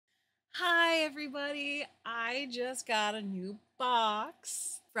Hi everybody, I just got a new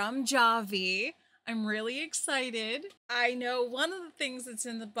box from Javy. I'm really excited. I know one of the things that's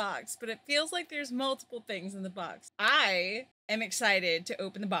in the box, but it feels like there's multiple things in the box. I am excited to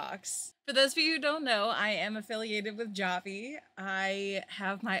open the box. For those of you who don't know, I am affiliated with Javy. I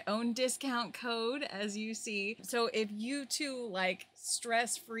have my own discount code, as you see. So if you too like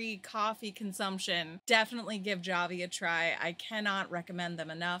stress-free coffee consumption, definitely give Javy a try. I cannot recommend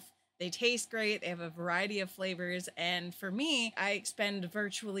them enough. They taste great, they have a variety of flavors, and for me, I expend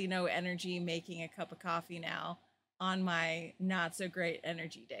virtually no energy making a cup of coffee now on my not so great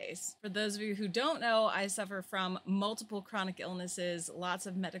energy days. For those of you who don't know, I suffer from multiple chronic illnesses, lots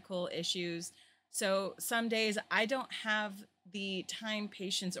of medical issues. So some days I don't have the time,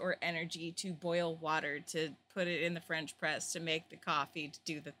 patience, or energy to boil water, to put it in the French press, to make the coffee, to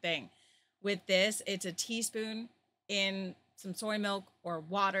do the thing. With this, it's a teaspoon in some soy milk or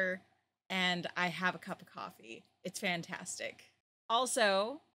water, and I have a cup of coffee. It's fantastic.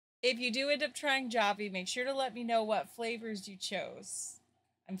 Also, if you do end up trying Javy, make sure to let me know what flavors you chose.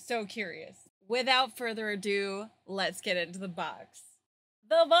 I'm so curious. Without further ado, let's get into the box.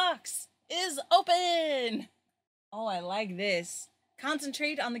 The box is open! Oh, I like this.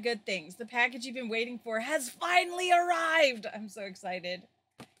 Concentrate on the good things. The package you've been waiting for has finally arrived! I'm so excited.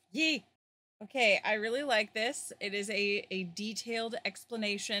 Yee! Okay, I really like this. It is a detailed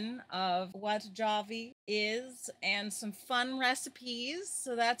explanation of what Javy is and some fun recipes,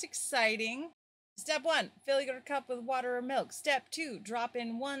 so that's exciting. Step 1, fill your cup with water or milk. Step 2, drop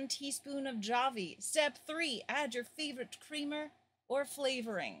in 1 teaspoon of Javy. Step 3, add your favorite creamer or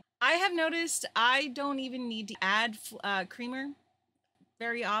flavoring. I have noticed I don't even need to add creamer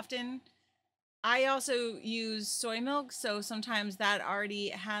very often. I also use soy milk, so sometimes that already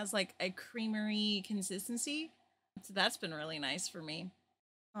has like a creamery consistency. So that's been really nice for me.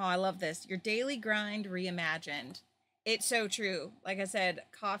 Oh, I love this. Your daily grind reimagined. It's so true. Like I said,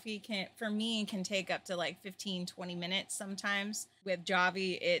 coffee can, for me, can take up to like 15, 20 minutes sometimes. With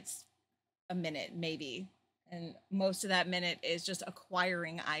Javy, it's a minute maybe. And most of that minute is just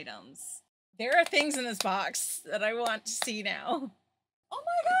acquiring items. There are things in this box that I want to see now. Oh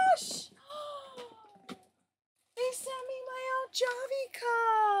my gosh! They sent me my own Javy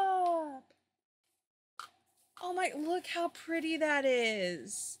cup! Oh my, look how pretty that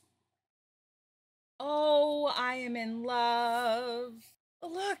is. Oh, I am in love.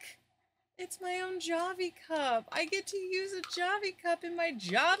 Look, it's my own Javy cup. I get to use a Javy cup in my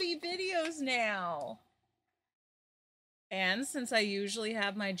Javy videos now. And since I usually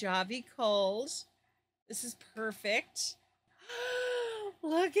have my Javy cold, this is perfect.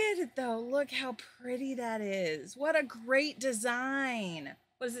 Look at it though. Look how pretty that is. What a great design.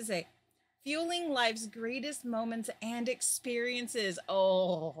 What does it say? Fueling life's greatest moments and experiences.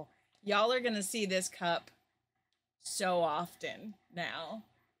 Oh, y'all are going to see this cup so often now.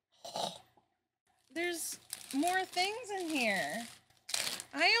 Oh, there's more things in here.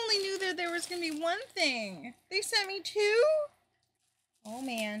 I only knew that there was going to be one thing. They sent me 2? Oh,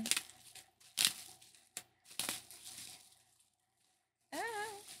 man.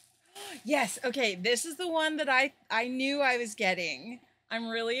 Yes, okay, this is the one that I knew I was getting. I'm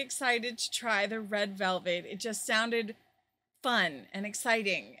really excited to try the red velvet. It just sounded fun and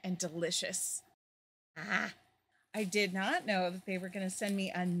exciting and delicious. Ah, I did not know that they were going to send me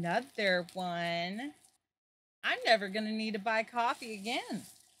another one. I'm never going to need to buy coffee again.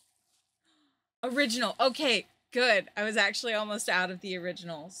 Original. Okay, good. I was actually almost out of the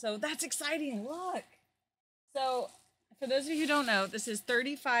original. So that's exciting. Look. So for those of you who don't know, this is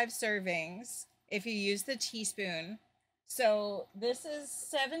 35 servings if you use the teaspoon. So this is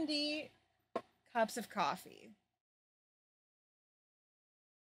 70 cups of coffee.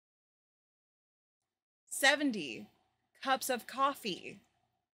 70 cups of coffee.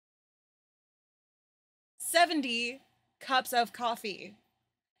 70 cups of coffee.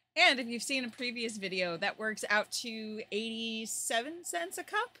 And if you've seen a previous video, that works out to 87 cents a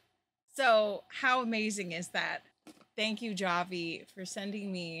cup. So how amazing is that? Thank you, Javy, for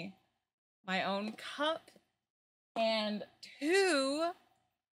sending me my own cup and 2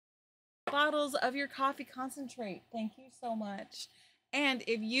 bottles of your coffee concentrate. Thank you so much. And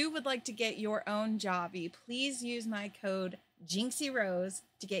if you would like to get your own Javy, please use my code JynxieRose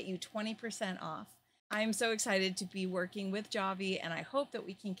to get you 20% off. I'm so excited to be working with Javy, and I hope that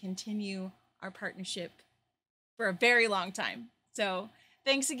we can continue our partnership for a very long time. So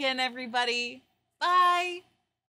thanks again, everybody. Bye.